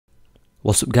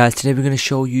What's up guys, today we're going to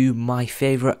show you my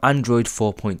favourite Android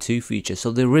 4.2 feature. So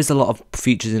there is a lot of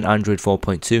features in Android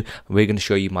 4.2 and we're going to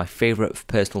show you my favourite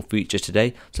personal features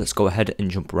today. So let's go ahead and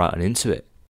jump right on into it.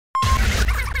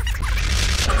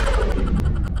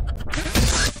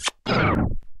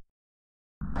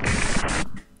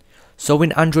 So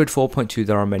in Android 4.2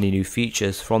 there are many new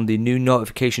features, from the new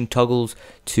notification toggles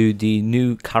to the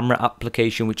new camera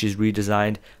application which is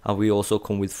redesigned, and we also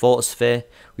come with Photosphere.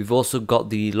 We've also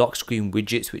got the lock screen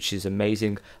widgets, which is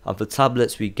amazing, and for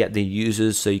tablets we get the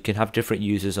users, so you can have different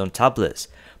users on tablets.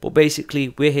 But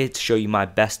basically we're here to show you my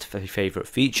best favourite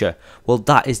feature. Well,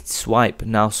 that is Swipe.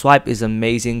 Now Swipe is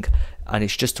amazing and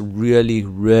it's just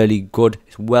really good.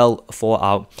 It's well thought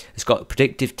out. It's got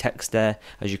predictive text there,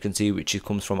 as you can see, which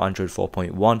comes from Android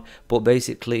 4.1. But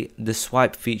basically the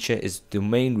Swipe feature is the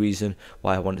main reason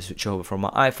why I want to switch over from my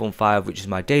iPhone 5, which is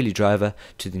my daily driver,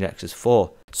 to the Nexus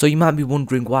 4. So you might be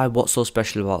wondering what's so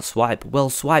special about Swipe. Well,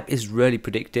 Swipe is really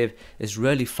predictive, it's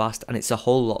really fast, and it's a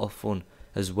whole lot of fun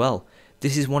as well.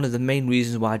 This is one of the main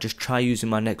reasons why I just try using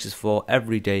my Nexus 4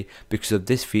 every day, because of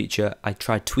this feature. I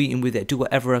tried tweeting with it, do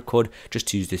whatever I could just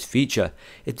to use this feature.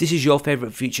 If this is your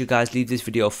favourite feature guys, leave this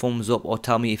video a thumbs up or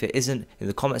tell me if it isn't in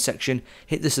the comment section.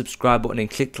 Hit the subscribe button and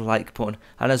click the like button,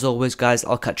 and as always guys,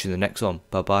 I'll catch you in the next one.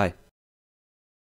 Bye bye.